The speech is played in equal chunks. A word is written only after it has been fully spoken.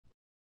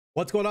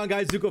What's going on,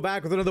 guys? Zuko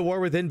back with another War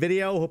Within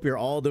video. Hope you're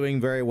all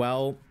doing very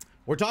well.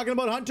 We're talking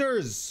about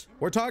hunters.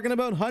 We're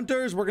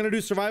going to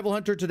do survival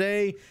hunter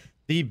today.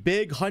 The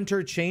big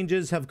hunter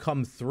changes have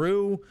come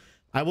through.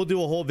 I will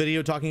do a whole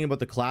video talking about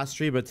the class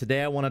tree, but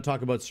today I want to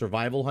talk about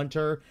survival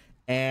hunter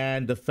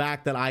and the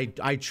fact that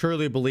I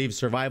truly believe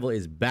survival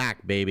is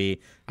back, baby.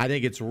 I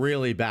think it's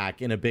really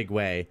back in a big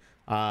way.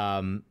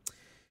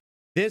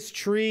 This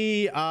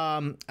tree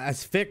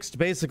has fixed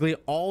basically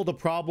all the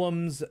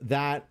problems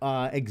that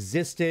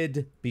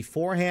existed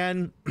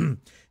beforehand.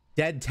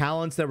 Dead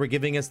talents that were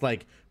giving us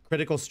like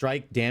critical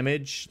strike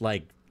damage,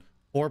 like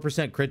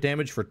 4% crit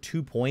damage for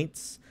 2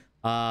 points.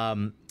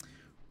 Other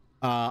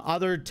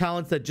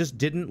talents that just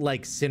didn't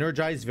like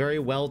synergize very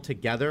well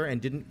together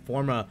and didn't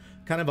form a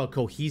kind of a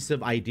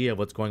cohesive idea of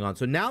what's going on.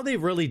 So now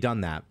they've really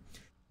done that.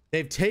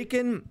 They've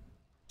taken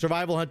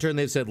survival hunter and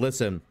they've said,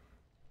 listen,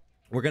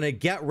 we're going to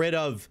get rid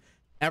of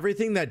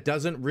everything that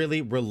doesn't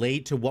really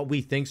relate to what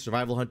we think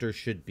survival hunter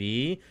should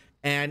be.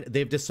 And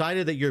they've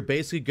decided that you're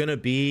basically going to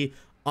be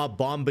a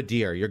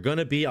bombardier. You're going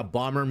to be a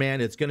bomberman.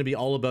 It's going to be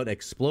all about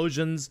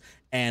explosions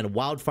and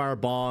wildfire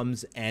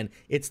bombs. And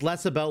it's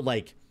less about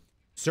like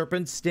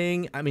serpent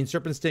sting. I mean,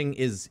 serpent sting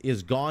is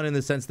gone in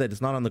the sense that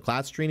it's not on the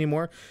class tree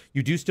anymore.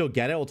 You do still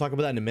get it. We'll talk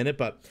about that in a minute,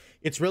 but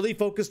it's really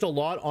focused a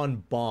lot on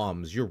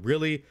bombs. You're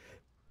really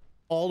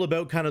all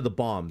about kind of the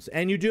bombs.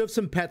 And you do have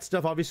some pet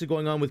stuff obviously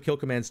going on with kill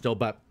command still,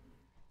 but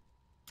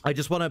I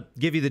just want to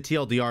give you the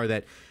TLDR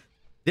that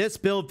this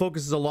build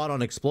focuses a lot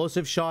on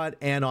explosive shot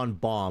and on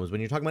bombs. When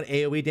you're talking about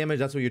AoE damage,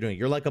 that's what you're doing.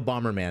 You're like a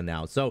bomberman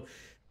now. So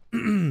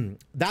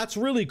that's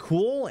really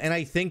cool. And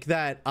I think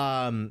that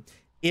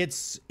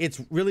it's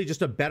really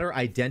just a better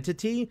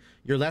identity.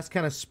 You're less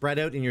kind of spread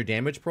out in your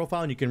damage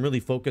profile and you can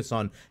really focus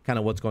on kind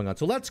of what's going on.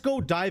 So let's go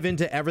dive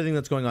into everything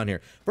that's going on here.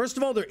 First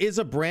of all, there is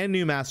a brand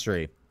new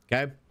mastery.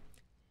 Okay.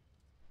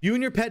 You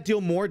and your pet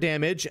deal more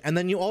damage, and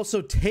then you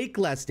also take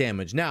less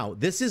damage. Now,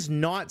 this is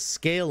not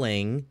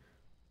scaling.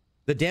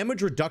 The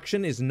damage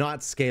reduction is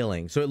not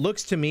scaling. So it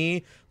looks to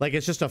me like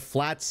it's just a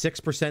flat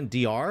 6%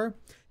 DR.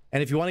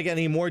 And if you want to get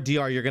any more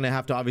DR, you're going to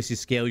have to obviously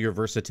scale your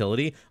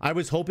versatility. I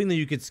was hoping that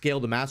you could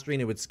scale the mastery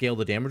and it would scale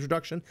the damage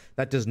reduction.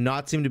 That does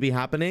not seem to be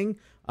happening.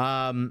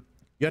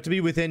 You have to be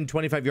within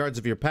 25 yards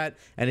of your pet,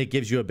 and it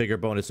gives you a bigger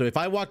bonus. So if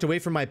I walked away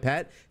from my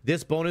pet,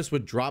 this bonus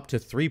would drop to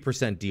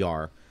 3%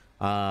 DR.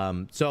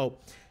 So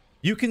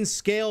you can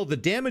scale the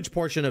damage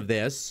portion of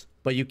this,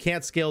 but you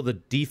can't scale the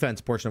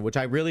defense portion, which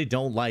I really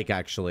don't like,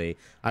 actually.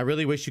 I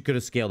really wish you could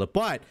have scaled it.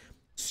 But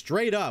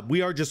straight up,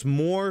 we are just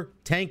more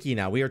tanky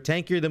now. We are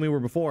tankier than we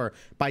were before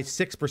by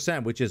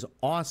 6%, which is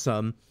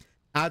awesome.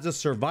 As a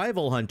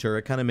survival hunter,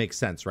 it kind of makes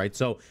sense, right?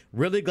 So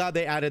really glad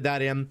they added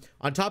that in.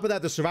 On top of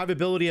that, the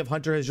survivability of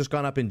hunter has just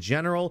gone up in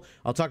general.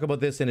 I'll talk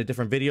about this in a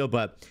different video,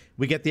 but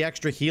we get the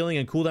extra healing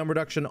and cooldown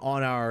reduction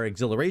on our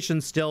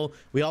exhilaration still.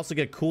 We also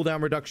get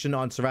cooldown reduction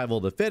on survival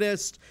of the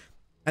fittest.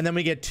 And then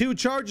we get 2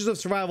 charges of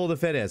survival of the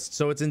fittest.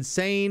 So it's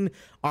insane.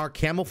 Our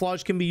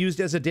camouflage can be used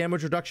as a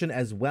damage reduction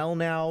as well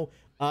now.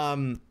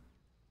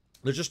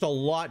 There's just a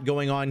lot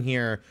going on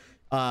here.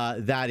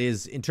 That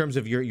is in terms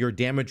of your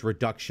damage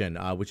reduction,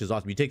 which is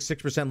awesome. You take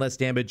 6% less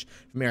damage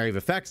from area of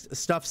effects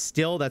stuff.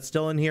 Still, that's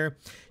still in here.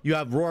 You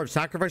have Roar of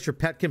Sacrifice. Your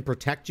pet can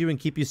protect you and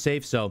keep you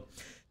safe. So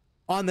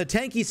on the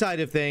tanky side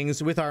of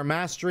things, with our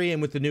mastery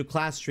and with the new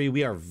class tree,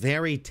 we are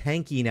very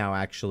tanky now.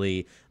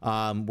 Actually,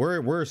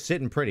 we're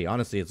sitting pretty.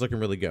 Honestly, it's looking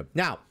really good.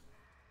 Now,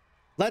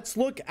 let's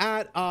look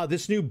at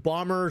this new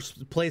bomber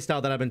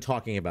playstyle that I've been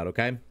talking about.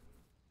 Okay.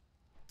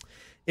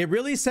 It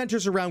really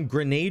centers around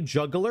Grenade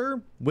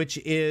Juggler, which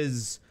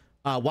is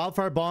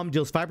Wildfire Bomb,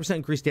 deals 5%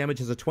 increased damage,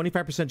 has a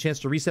 25% chance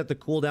to reset the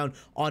cooldown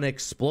on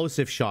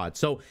explosive shot.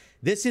 So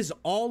this is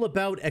all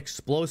about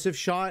explosive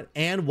shot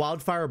and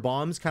Wildfire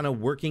Bombs kind of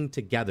working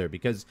together,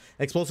 because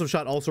explosive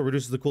shot also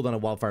reduces the cooldown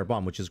of Wildfire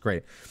Bomb, which is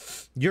great.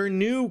 Your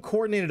new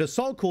Coordinated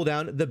Assault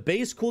cooldown, the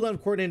base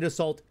cooldown Coordinated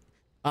Assault,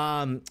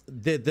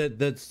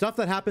 the stuff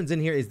that happens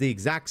in here is the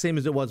exact same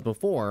as it was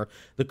before.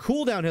 The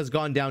cooldown has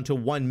gone down to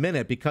 1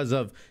 minute because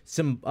of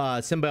some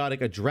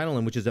symbiotic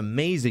adrenaline, which is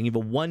amazing. You have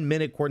a 1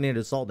 minute coordinated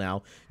assault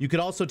now. You could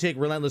also take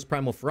Relentless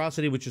Primal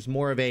Ferocity, which is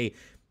more of a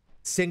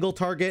single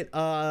target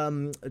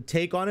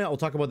take on it. I'll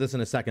talk about this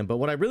in a second, but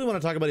what I really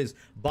want to talk about is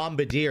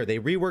Bombardier. They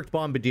reworked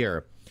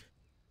Bombardier.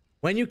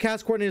 When you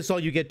cast Coordinated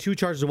Assault, you get 2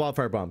 charges of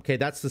Wildfire Bomb. Okay,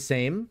 that's the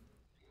same.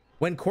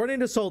 When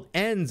Coordinated Assault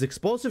ends,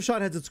 Explosive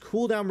Shot has its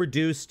cooldown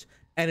reduced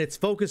and its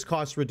focus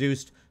cost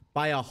reduced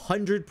by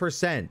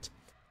 100%.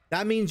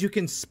 That means you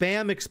can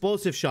spam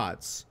explosive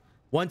shots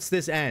once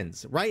this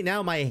ends. Right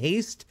now, my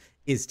haste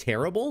is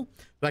terrible,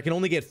 but I can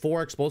only get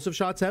 4 explosive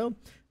shots out.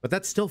 But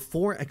that's still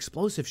 4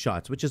 explosive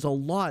shots, which is a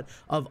lot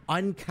of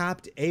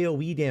uncapped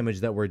AoE damage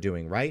that we're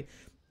doing, right?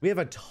 We have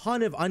a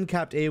ton of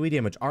uncapped AoE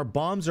damage. Our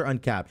bombs are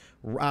uncapped.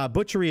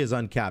 Butchery is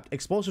uncapped.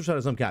 Explosive shot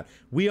is uncapped.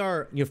 We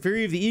are,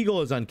 Fury of the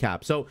Eagle is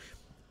uncapped. So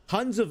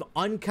tons of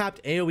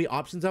uncapped AoE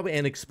options of it,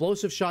 and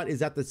explosive shot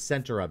is at the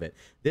center of it.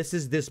 This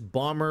is this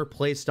bomber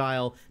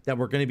playstyle that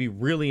we're going to be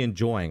really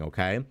enjoying,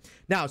 okay?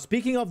 Now,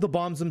 speaking of the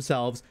bombs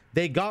themselves,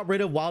 they got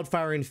rid of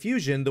Wildfire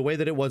Infusion the way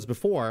that it was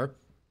before.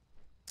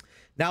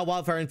 Now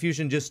Wildfire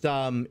Infusion just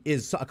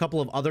is a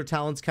couple of other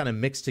talents kind of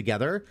mixed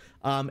together.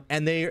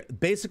 And they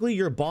basically,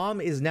 your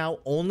bomb is now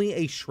only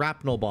a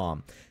shrapnel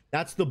bomb.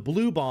 That's the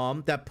blue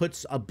bomb that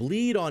puts a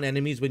bleed on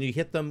enemies when you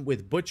hit them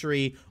with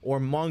Butchery or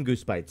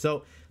Mongoose Bite.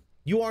 So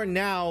you are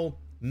now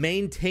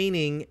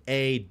maintaining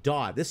a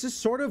dot. This is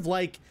sort of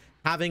like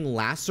having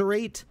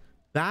Lacerate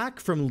back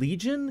from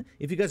Legion.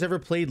 If you guys ever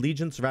played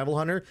Legion Survival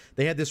Hunter,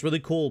 they had this really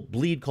cool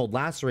bleed called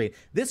Lacerate.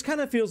 This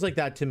kind of feels like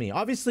that to me.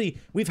 Obviously,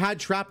 we've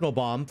had Shrapnel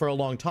Bomb for a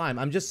long time.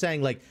 I'm just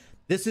saying, like,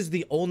 this is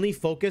the only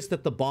focus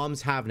that the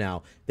bombs have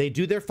now. They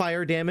do their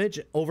fire damage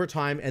over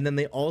time, and then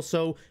they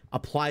also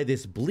apply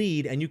this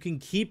bleed, and you can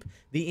keep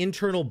the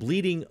internal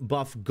bleeding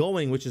buff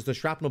going, which is the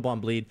Shrapnel Bomb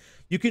bleed.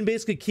 You can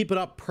basically keep it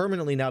up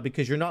permanently now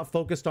because you're not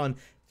focused on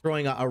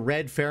throwing a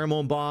red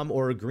pheromone bomb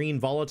or a green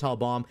volatile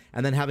bomb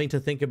and then having to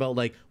think about,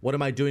 like, what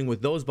am I doing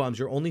with those bombs?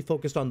 You're only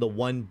focused on the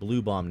one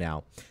blue bomb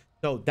now.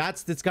 So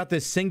it's got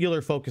this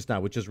singular focus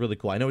now, which is really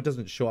cool. I know it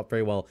doesn't show up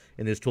very well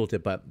in this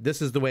tooltip, but this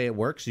is the way it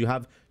works. You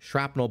have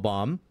Shrapnel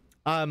Bomb.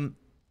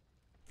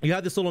 You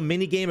have this little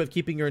mini game of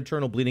keeping your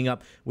internal bleeding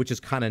up, which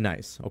is kind of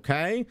nice.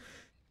 Okay.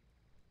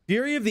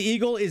 Fury of the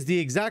Eagle is the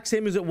exact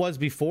same as it was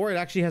before. It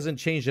actually hasn't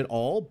changed at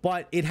all,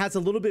 but it has a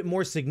little bit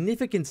more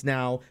significance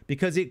now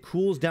because it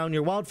cools down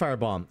your Wildfire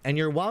Bomb, and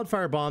your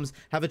Wildfire Bombs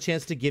have a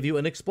chance to give you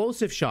an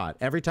explosive shot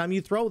every time you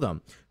throw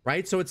them,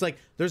 right? So it's like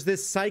there's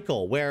this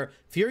cycle where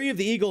Fury of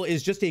the Eagle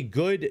is just a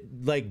good,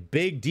 like,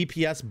 big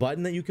DPS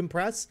button that you can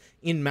press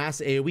in mass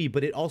AoE,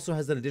 but it also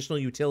has that additional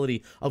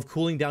utility of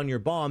cooling down your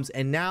bombs,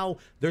 and now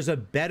there's a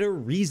better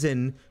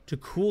reason to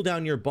cool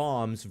down your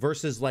bombs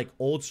versus like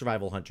old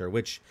Survival Hunter,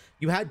 which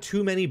you had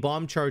too many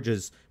bomb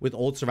charges with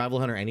old Survival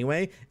Hunter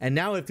anyway, and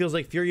now it feels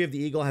like Fury of the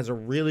Eagle has a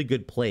really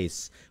good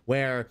place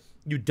where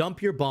you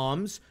dump your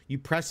bombs, you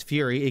press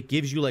Fury, it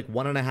gives you like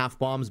 1.5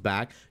 bombs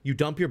back. You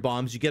dump your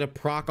bombs, you get a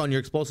proc on your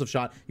explosive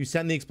shot, you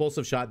send the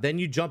explosive shot, then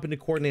you jump into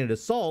coordinated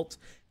assault,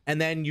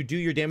 and then you do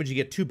your damage, you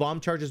get 2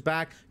 bomb charges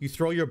back, you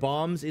throw your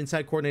bombs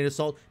inside coordinated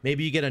assault,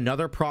 maybe you get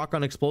another proc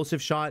on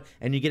explosive shot,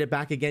 and you get it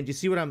back again. Do you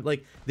see what I'm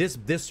like?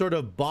 This sort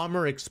of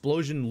bomber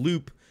explosion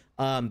loop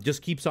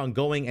just keeps on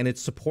going, and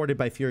it's supported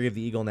by Fury of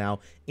the Eagle now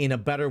in a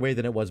better way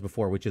than it was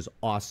before, which is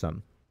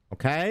awesome.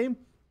 Okay.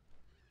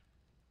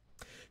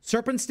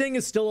 Serpent Sting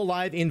is still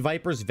alive in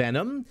Viper's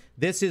Venom.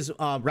 This is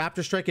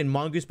Raptor Strike and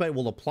Mongoose Bite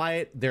will apply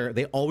it.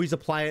 They always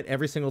apply it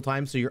every single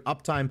time, so your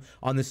uptime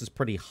on this is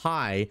pretty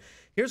high.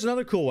 Here's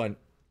another cool one.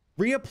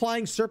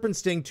 Reapplying Serpent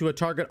Sting to a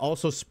target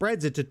also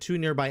spreads it to 2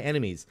 nearby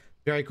enemies.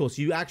 Very cool.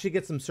 So you actually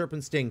get some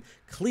Serpent Sting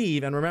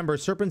cleave, and remember,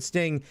 Serpent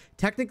Sting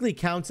technically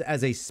counts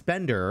as a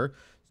spender,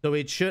 so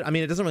it should, I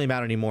mean, it doesn't really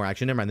matter anymore,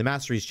 actually. Never mind, the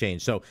mastery's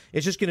changed, so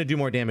it's just going to do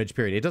more damage,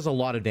 period. It does a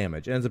lot of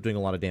damage. It ends up doing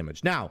a lot of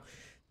damage. Now,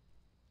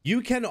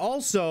 you can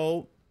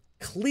also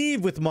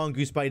cleave with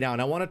Mongoose Bite now.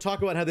 And I want to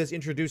talk about how this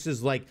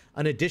introduces like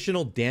an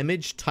additional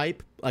damage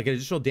type, like an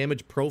additional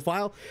damage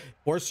profile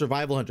for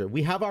Survival Hunter.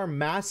 We have our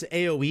mass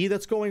AoE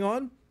that's going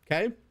on,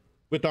 okay?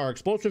 With our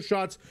explosive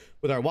shots,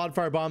 with our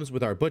Wildfire Bombs,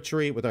 with our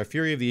Butchery, with our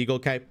Fury of the Eagle,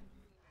 okay?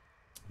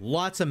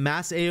 Lots of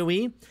mass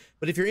AoE.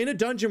 But if you're in a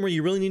dungeon where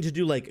you really need to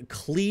do like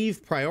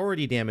cleave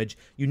priority damage,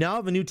 you now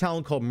have a new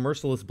talent called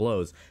Merciless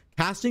Blows.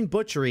 Casting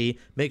Butchery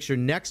makes your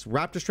next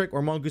Raptor Strike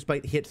or Mongoose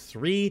Bite hit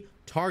 3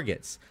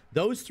 targets.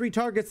 Those 3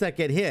 targets that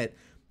get hit,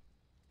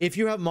 if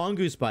you have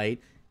Mongoose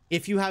Bite,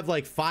 if you have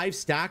like 5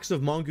 stacks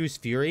of Mongoose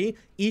Fury,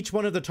 each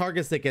one of the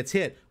targets that gets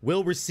hit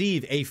will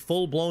receive a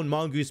full-blown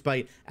Mongoose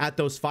Bite at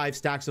those 5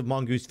 stacks of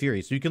Mongoose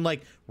Fury. So you can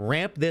like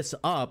ramp this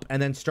up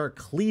and then start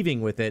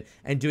cleaving with it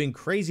and doing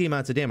crazy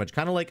amounts of damage,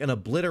 kind of like an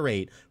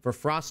Obliterate for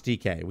Frost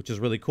DK, which is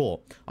really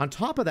cool. On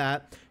top of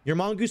that, your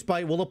Mongoose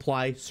Bite will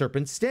apply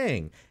Serpent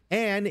Sting.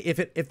 And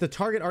if the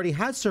target already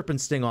has Serpent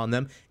Sting on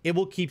them, it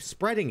will keep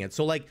spreading it.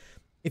 So like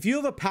if you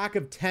have a pack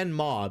of 10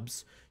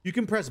 mobs, you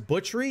can press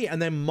Butchery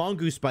and then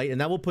Mongoose Bite,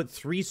 and that will put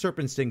 3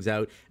 Serpent Stings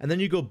out. And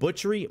then you go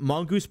Butchery,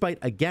 Mongoose Bite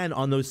again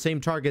on those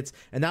same targets,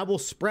 and that will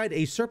spread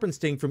a Serpent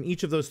Sting from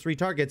each of those 3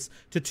 targets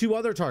to 2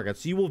 other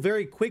targets. So you will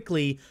very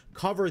quickly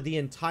cover the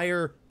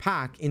entire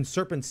pack in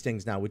Serpent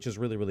Stings now, which is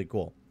really, really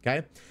cool.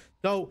 Okay,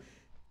 so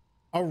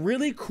a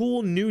really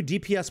cool new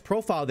DPS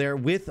profile there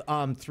with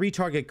 3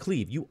 target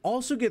cleave. You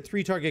also get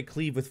 3 target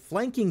cleave with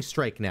Flanking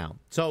Strike now.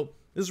 So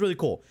this is really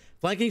cool.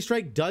 Flanking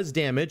Strike does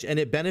damage, and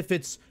it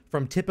benefits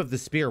from Tip of the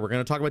Spear. We're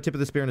going to talk about Tip of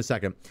the Spear in a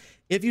second.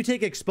 If you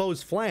take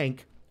Exposed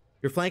Flank,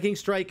 your Flanking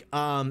Strike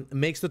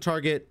makes the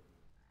target,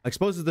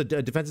 exposes the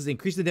defenses,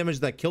 increase the damage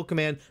of that kill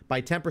command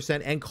by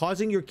 10%, and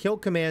causing your kill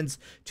commands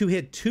to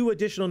hit 2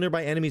 additional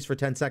nearby enemies for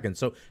 10 seconds.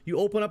 So you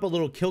open up a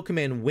little kill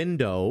command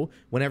window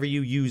whenever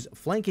you use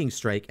Flanking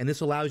Strike, and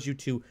this allows you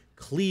to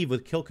cleave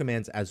with kill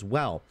commands as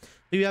well.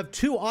 So you have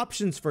 2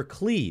 options for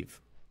cleave.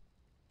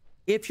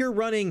 If you're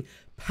running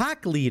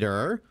Pack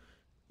Leader,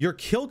 your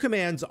kill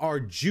commands are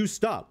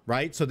juiced up,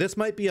 right? So this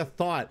might be a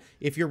thought.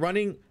 If you're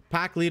running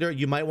pack leader,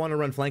 you might want to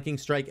run flanking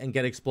strike and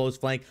get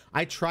explosive flank.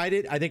 I tried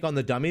it, I think, on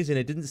the dummies, and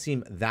it didn't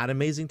seem that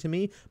amazing to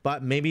me,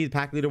 but maybe the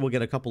pack leader will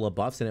get a couple of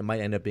buffs and it might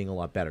end up being a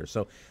lot better.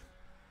 So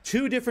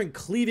 2 different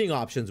cleaving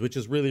options, which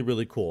is really,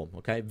 really cool.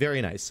 Okay,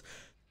 very nice.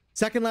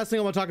 Second last thing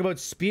I want to talk about,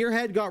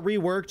 Spearhead got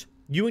reworked.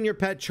 You and your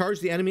pet charge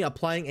the enemy,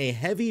 applying a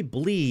heavy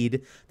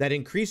bleed that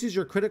increases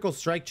your critical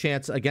strike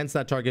chance against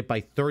that target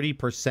by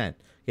 30%.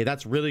 Okay,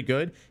 that's really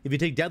good. If you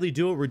take Deadly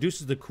Duo, it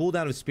reduces the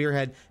cooldown of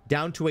Spearhead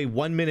down to a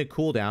 1-minute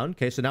cooldown.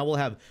 Okay, so now we'll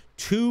have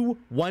 2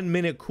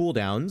 1-minute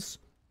cooldowns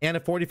and a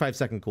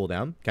 45-second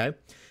cooldown. Okay.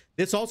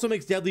 This also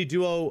makes Deadly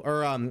Duo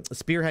or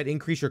Spearhead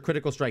increase your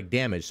critical strike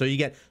damage. So you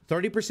get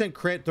 30%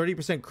 crit,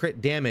 30%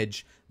 crit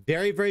damage.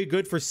 Very, very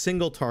good for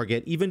single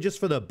target, even just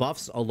for the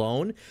buffs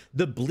alone.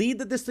 The bleed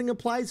that this thing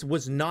applies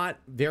was not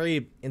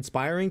very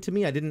inspiring to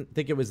me. I didn't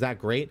think it was that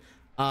great.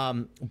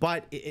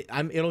 But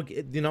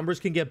the numbers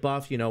can get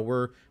buffed. You know,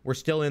 we're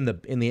still in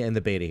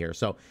the beta here.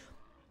 So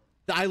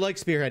I like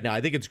Spearhead now.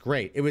 I think it's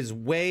great.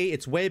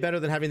 It's way better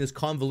than having this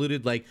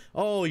convoluted, like,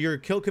 oh, your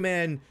kill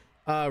command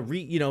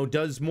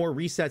does more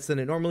resets than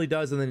it normally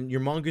does, and then your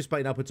Mongoose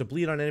Bite now puts a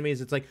bleed on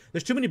enemies. It's like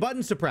there's too many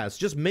buttons to press.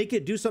 Just make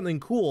it do something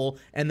cool,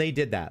 and they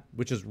did that,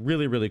 which is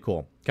really, really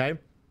cool. Okay.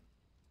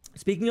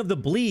 Speaking of the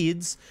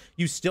bleeds,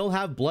 you still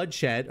have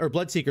Bloodshed, or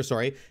Bloodseeker,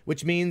 sorry,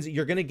 which means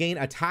you're going to gain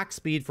attack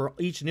speed for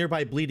each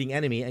nearby bleeding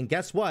enemy. And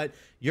guess what?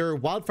 Your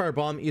Wildfire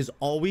Bomb is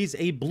always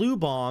a blue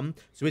bomb,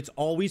 so it's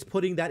always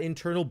putting that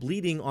internal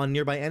bleeding on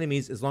nearby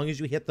enemies as long as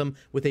you hit them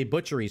with a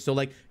Butchery. So,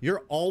 like,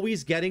 you're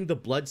always getting the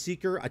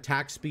Bloodseeker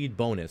attack speed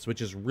bonus,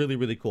 which is really,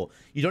 really cool.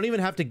 You don't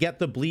even have to get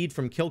the bleed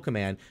from Kill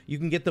Command. You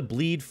can get the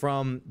bleed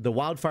from the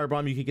Wildfire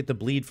Bomb. You can get the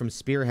bleed from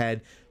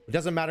Spearhead. It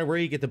doesn't matter where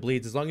you get the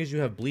bleeds. As long as you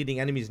have bleeding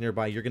enemies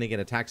nearby, you're going to get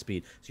attack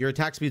speed. So your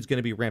attack speed is going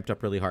to be ramped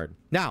up really hard.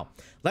 Now,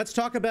 let's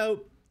talk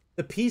about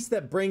the piece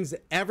that brings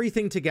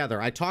everything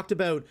together. I talked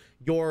about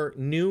your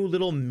new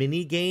little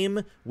mini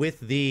game with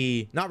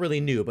the, not really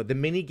new, but the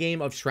mini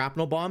game of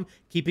Shrapnel Bomb,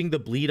 keeping the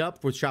bleed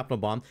up with Shrapnel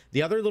Bomb.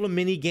 The other little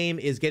mini game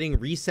is getting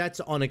resets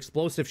on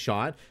Explosive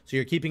Shot. So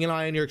you're keeping an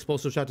eye on your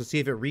Explosive Shot to see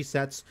if it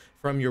resets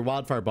from your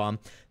Wildfire Bomb.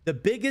 The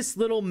biggest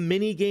little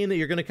mini game that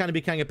you're going to kind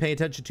of paying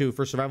attention to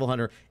for Survival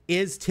Hunter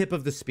is Tip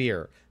of the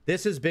Spear.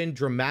 This has been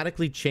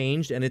dramatically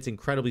changed, and it's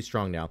incredibly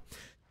strong now.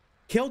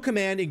 Kill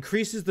Command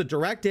increases the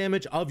direct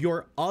damage of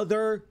your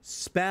other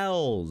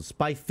spells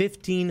by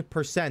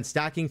 15%,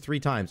 stacking 3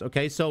 times.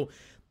 Okay, so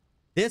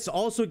this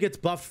also gets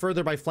buffed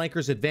further by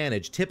Flanker's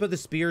Advantage. Tip of the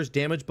Spear's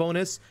damage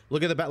bonus,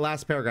 look at the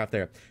last paragraph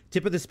there.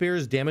 Tip of the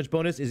Spear's damage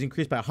bonus is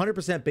increased by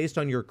 100% based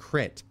on your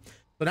crit.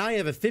 So now I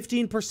have a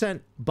 15%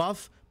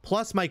 buff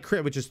plus my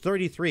crit, which is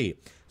 33.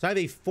 So I have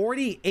a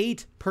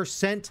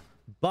 48%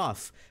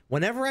 buff.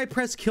 Whenever I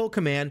press Kill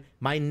Command,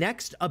 my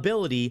next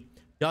ability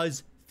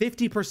does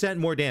 50%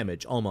 more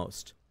damage,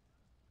 almost.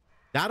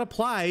 That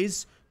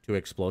applies to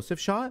Explosive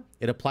Shot.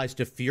 It applies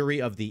to Fury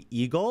of the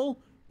Eagle.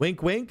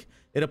 Wink, wink.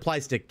 It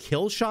applies to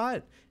Kill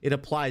Shot. It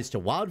applies to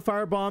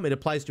Wildfire Bomb. It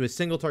applies to a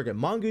single target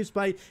Mongoose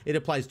Bite. It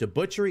applies to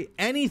Butchery.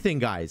 Anything,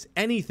 guys.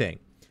 Anything.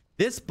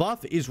 This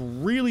buff is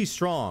really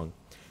strong.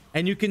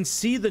 And you can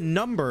see the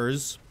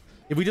numbers.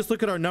 If we just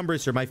look at our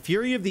numbers here, my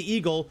Fury of the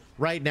Eagle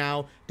right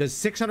now does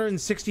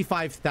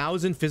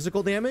 665,000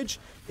 physical damage.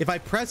 If I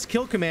press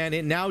Kill Command,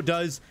 it now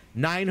does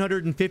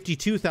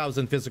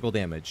 952,000 physical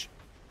damage.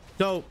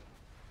 So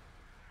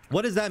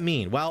what does that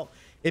mean? Well,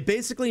 it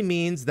basically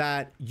means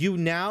that you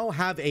now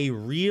have a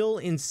real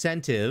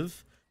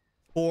incentive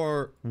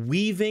for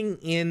weaving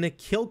in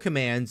kill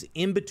commands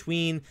in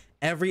between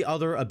every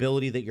other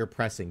ability that you're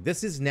pressing.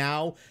 This is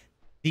now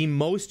the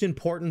most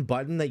important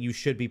button that you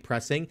should be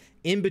pressing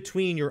in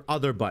between your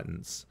other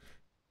buttons.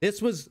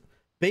 This was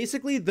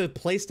basically the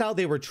playstyle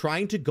they were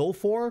trying to go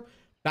for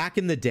back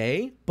in the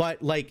day,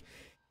 but like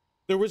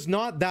there was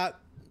not that,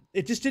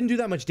 it just didn't do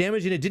that much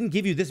damage and it didn't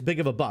give you this big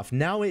of a buff.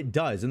 Now it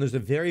does, and there's a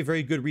very,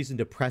 very good reason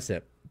to press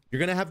it. You're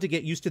going to have to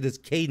get used to this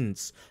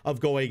cadence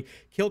of going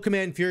Kill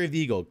Command Fury of the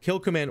Eagle, Kill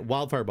Command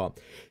Wildfire Bomb,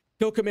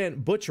 Kill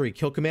Command Butchery,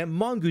 Kill Command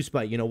Mongoose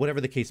Bite, you know,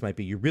 whatever the case might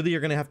be. You really are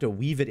going to have to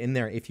weave it in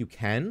there if you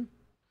can,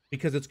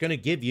 because it's going to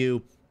give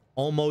you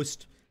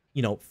almost,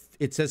 you know,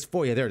 it says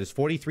there it is,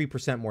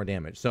 43% more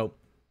damage. So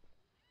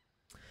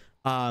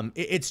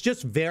it's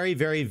just very,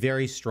 very,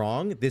 very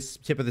strong, this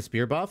Tip of the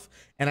Spear buff,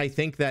 and I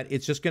think that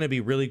it's just going to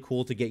be really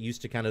cool to get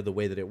used to kind of the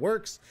way that it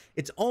works.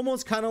 It's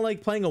almost kind of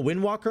like playing a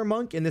Windwalker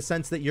monk in the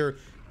sense that you're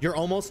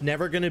almost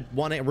never going to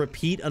want to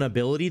repeat an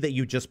ability that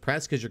you just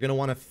pressed, because you're going to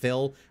want to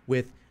fill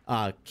with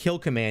Kill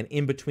Command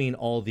in between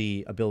all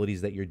the abilities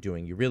that you're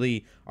doing. You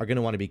really are going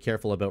to want to be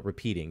careful about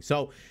repeating.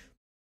 So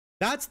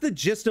that's the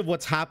gist of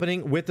what's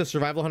happening with the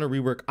Survival Hunter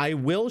rework. I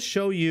will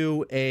show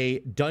you a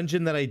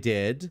dungeon that I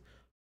did.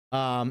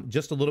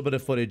 Just a little bit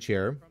of footage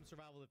here from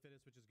Survival of the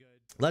Fittest, which is good.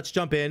 Let's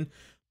jump in.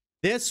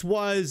 This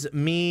was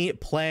me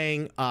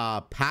playing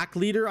pack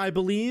leader, I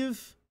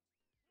believe.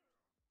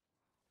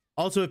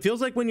 Also, it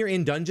feels like when you're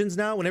in dungeons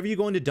now, whenever you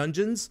go into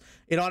dungeons,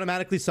 it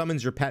automatically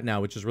summons your pet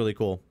now, which is really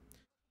cool.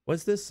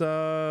 Was this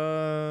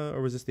or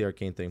was this the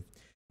arcane thing?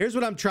 Here's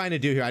what I'm trying to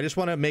do here. I just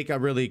want to make a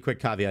really quick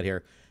caveat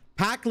here.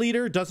 Pack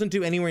Leader doesn't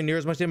do anywhere near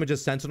as much damage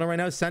as Sentinel right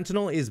now.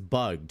 Sentinel is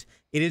bugged.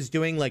 It is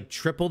doing like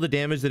triple the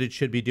damage that it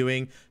should be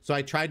doing. So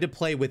I tried to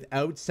play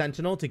without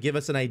Sentinel to give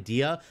us an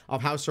idea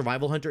of how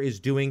Survival Hunter is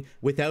doing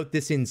without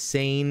this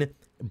insane,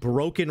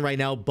 broken right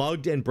now,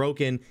 bugged and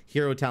broken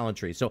hero talent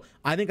tree. So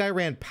I think I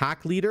ran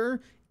Pack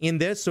Leader in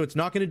this, so it's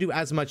not going to do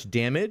as much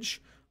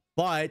damage,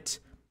 but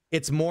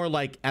it's more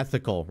like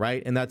ethical,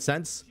 right? In that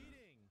sense.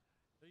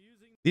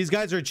 These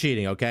guys are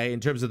cheating, okay,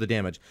 in terms of the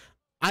damage.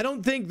 I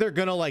don't think they're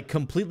gonna like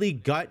completely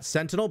gut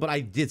Sentinel, but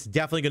it's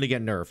definitely gonna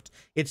get nerfed.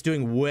 It's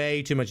doing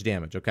way too much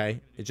damage,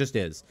 okay? It just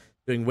is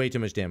doing way too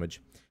much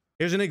damage.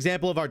 Here's an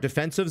example of our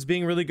defensives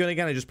being really good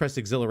again. I just pressed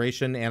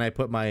Exhilaration and I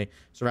put my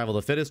Survival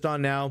of the Fittest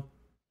on now.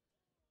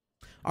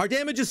 Our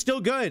damage is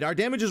still good. Our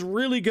damage is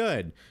really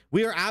good.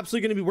 We are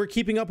absolutely going to be, we're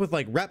keeping up with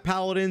like Rep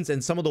Paladins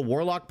and some of the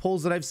Warlock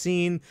pulls that I've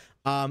seen.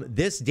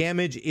 This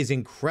damage is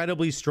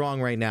incredibly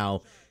strong right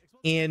now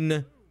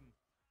in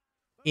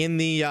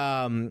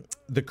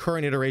the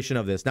current iteration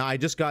of this. Now I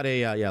just got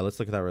a yeah, let's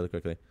look at that really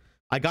quickly.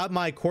 I got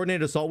my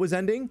Coordinated Assault was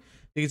ending.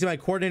 You can see my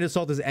Coordinated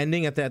Assault is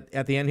ending at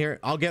the end here.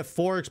 I'll get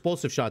 4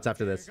 explosive shots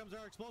after this. Here comes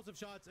our explosive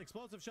shots.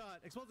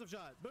 Explosive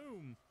shot.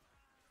 Boom.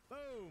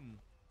 Boom.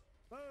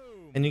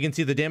 Boom. And you can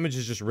see the damage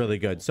is just really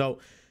good. So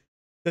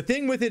the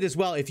thing with it as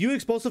well, if you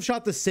explosive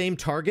shot the same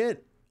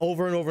target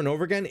over and over and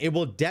over again, it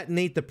will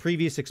detonate the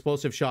previous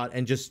explosive shot,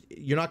 and just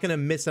you're not going to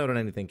miss out on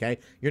anything. Okay,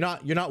 you're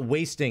not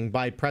wasting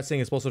by pressing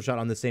explosive shot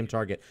on the same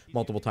target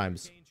multiple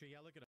times.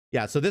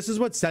 Yeah, so this is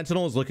what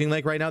Sentinel is looking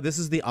like right now. This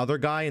is the other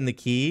guy in the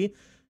key.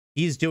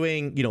 He's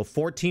doing, you know,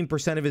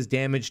 14% of his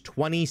damage,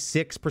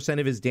 26%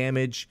 of his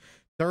damage,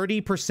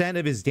 30%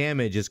 of his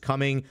damage is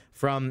coming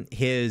from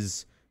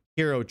his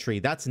hero tree.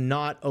 That's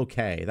not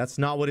okay. That's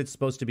not what it's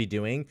supposed to be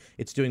doing.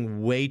 It's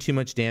doing way too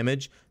much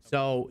damage.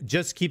 So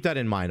just keep that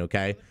in mind,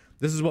 okay?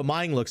 This is what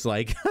mine looks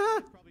like.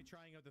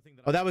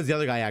 Oh, that was the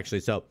other guy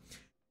actually. So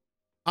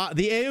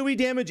the AoE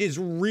damage is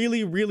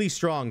really, really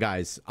strong,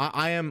 guys.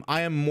 I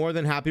am more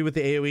than happy with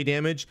the AoE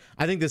damage.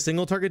 I think the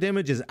single target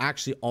damage is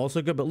actually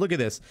also good, but look at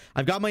this.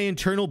 I've got my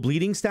internal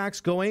bleeding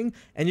stacks going,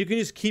 and you can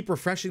just keep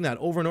refreshing that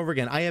over and over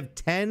again. I have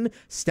 10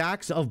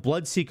 stacks of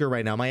Bloodseeker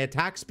right now. My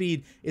attack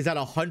speed is at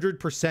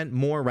 100%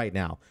 more right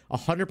now.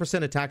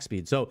 100% attack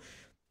speed. So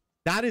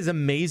that is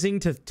amazing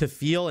to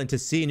feel and to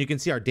see, and you can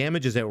see our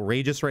damage is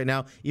outrageous right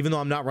now, even though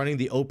I'm not running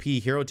the OP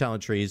hero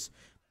talent trees.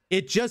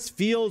 It just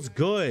feels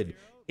good.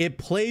 It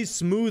plays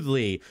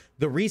smoothly.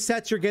 The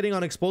resets you're getting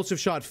on explosive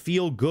shot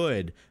feel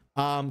good.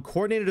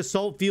 Coordinated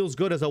Assault feels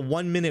good as a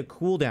 1-minute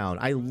cooldown.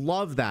 I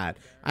love that.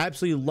 I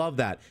absolutely love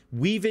that.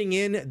 Weaving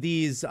in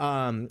these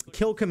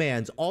kill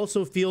commands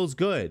also feels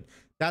good.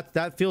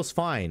 That feels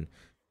fine.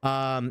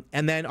 And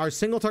then our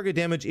single target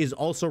damage is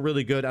also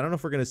really good. I don't know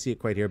if we're gonna see it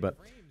quite here, but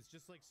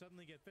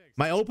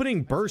my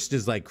opening burst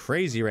is like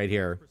crazy right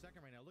here.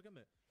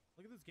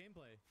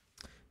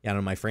 Yeah, I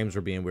don't know, my frames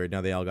were being weird.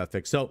 Now they all got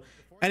fixed. So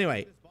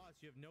anyway,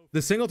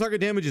 the single target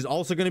damage is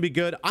also going to be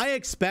good. I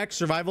expect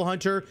Survival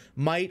Hunter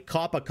might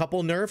cop a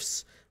couple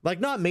nerfs, like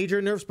not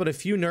major nerfs, but a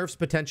few nerfs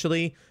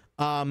potentially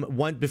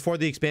before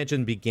the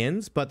expansion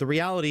begins. But the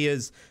reality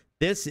is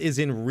this is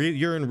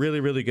you're in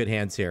really, really good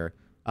hands here.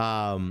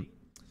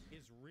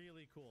 Is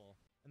really cool.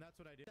 And that's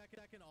what I did.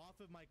 Second off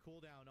of my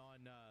cooldown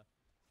on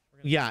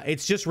yeah,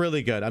 it's just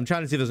really good. I'm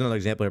trying to see if there's another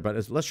example here,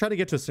 but let's try to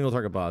get to a single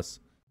target boss.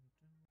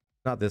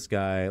 Not this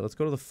guy. Let's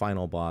go to the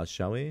final boss,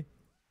 shall we?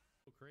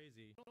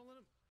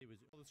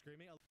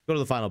 Go to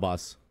the final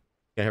boss.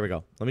 Okay, here we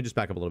go. Let me just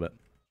back up a little bit.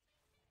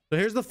 So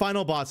here's the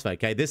final boss fight.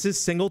 Okay, this is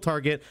single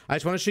target. I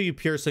just want to show you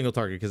pure single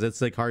target because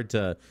it's like hard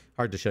to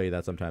show you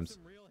that sometimes.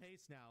 Some real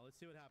haste now. Let's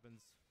see what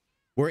happens.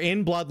 We're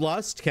in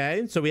Bloodlust.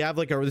 Okay, so we have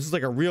like this is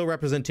like a real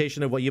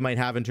representation of what you might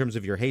have in terms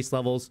of your haste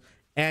levels,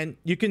 and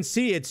you can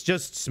see it's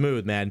just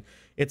smooth, man.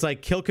 It's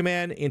like kill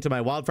command into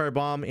my wildfire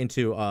bomb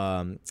into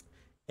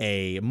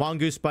a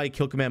mongoose bite,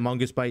 kill command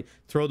mongoose bite,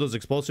 throw those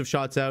explosive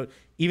shots out.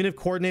 Even if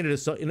coordinated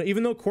assault,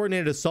 even though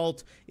coordinated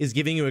assault is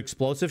giving you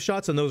explosive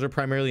shots and those are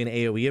primarily an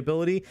AoE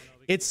ability,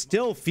 it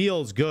still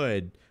feels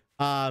good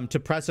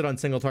to press it on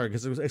single target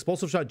because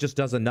explosive shot just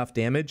does enough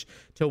damage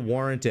to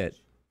warrant it.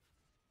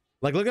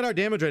 Like, look at our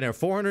damage right now,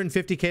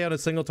 450k on a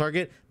single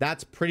target.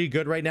 That's pretty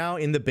good right now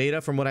in the beta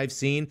from what I've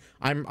seen.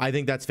 I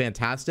think that's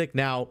fantastic.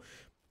 Now,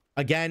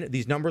 again,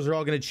 these numbers are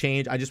all going to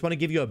change. I just want to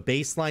give you a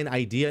baseline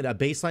idea, a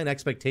baseline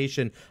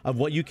expectation of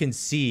what you can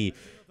see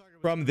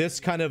from this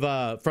kind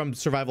of from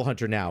Survival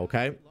Hunter now,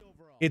 okay?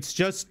 It's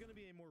just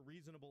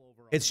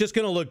going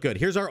to look good.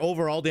 Here's our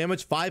overall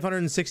damage,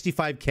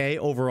 565k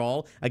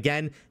overall.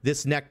 Again,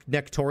 this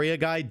Nectoria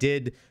guy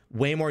did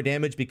way more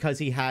damage because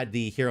he had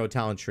the hero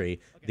talent tree,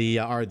 the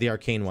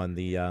arcane one,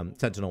 the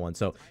sentinel one.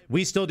 So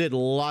we still did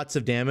lots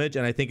of damage,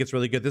 and I think it's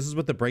really good. This is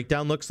what the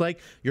breakdown looks like.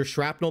 Your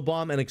shrapnel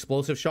bomb and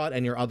explosive shot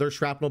and your other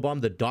shrapnel bomb,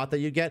 the dot that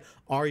you get,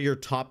 are your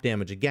top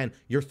damage. Again,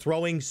 you're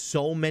throwing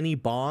so many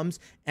bombs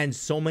and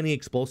so many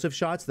explosive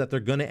shots that they're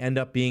going to end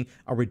up being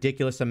a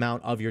ridiculous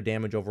amount of your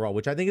damage overall,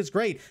 which I think is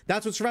great.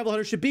 That's what Survival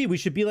Hunter should be. We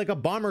should be like a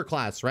bomber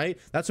class, right?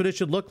 That's what it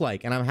should look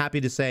like, and I'm happy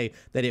to say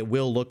that it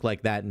will look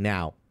like that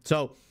now.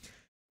 So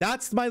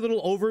that's my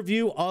little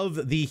overview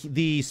of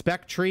the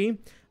spec tree.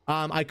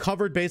 I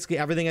covered basically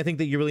everything I think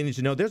that you really need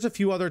to know. There's a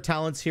few other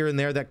talents here and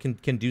there that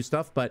can do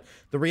stuff, but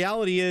the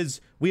reality is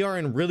we are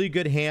in really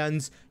good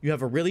hands. You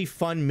have a really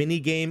fun mini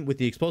game with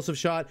the explosive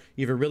shot.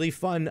 You have a really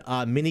fun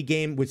mini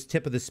game with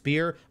tip of the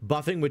spear,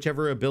 buffing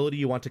whichever ability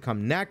you want to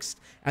come next.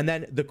 And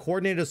then the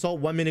coordinated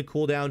assault, 1 minute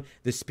cooldown,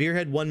 the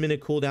spearhead, 1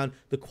 minute cooldown.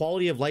 The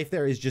quality of life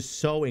there is just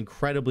so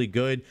incredibly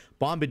good.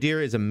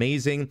 Bombardier is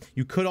amazing.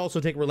 You could also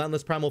take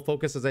Relentless Primal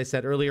Focus, as I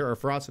said earlier, or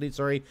Ferocity,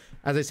 sorry.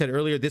 As I said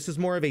earlier, this is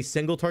more of a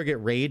single target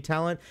raid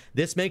talent.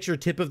 This makes your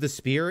tip of the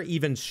spear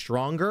even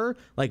stronger,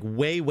 like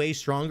way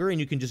stronger, and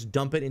you can just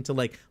dump it into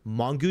like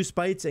mongoose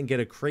bites and get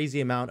a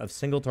crazy amount of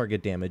single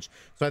target damage.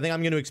 So I think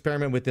I'm going to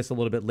experiment with this a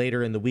little bit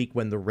later in the week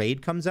when the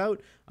raid comes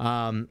out,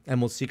 and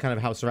we'll see kind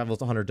of how Survival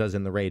Hunter does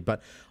in the raid.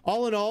 But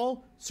all in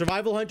all,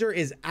 Survival Hunter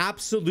is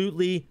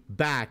absolutely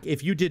back.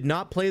 If you did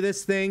not play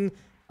this thing,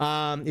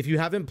 if you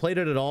haven't played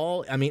it at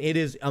all, I mean, it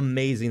is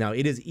amazing now.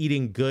 It is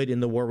eating good in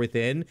the War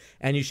Within,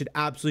 and you should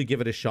absolutely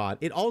give it a shot.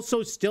 It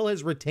also still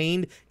has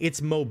retained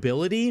its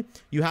mobility.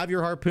 You have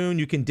your harpoon.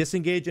 You can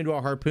disengage into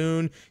a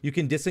harpoon. You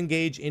can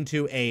disengage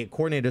into a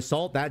coordinated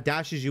assault. That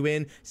dashes you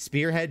in.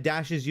 Spearhead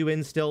dashes you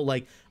in still.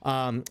 Like,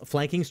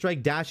 flanking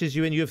strike dashes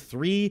you in. You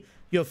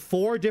have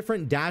 4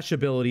 different dash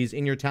abilities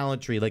in your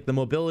talent tree. Like, the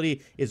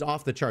mobility is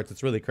off the charts.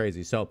 It's really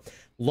crazy. So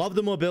love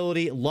the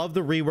mobility, love the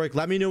rework.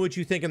 Let me know what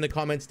you think in the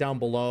comments down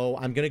below.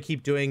 I'm going to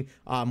keep doing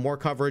more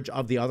coverage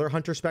of the other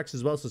hunter specs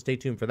as well, so stay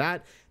tuned for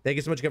that. Thank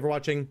you so much again for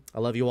watching. I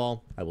love you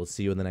all. I will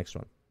see you in the next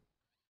one.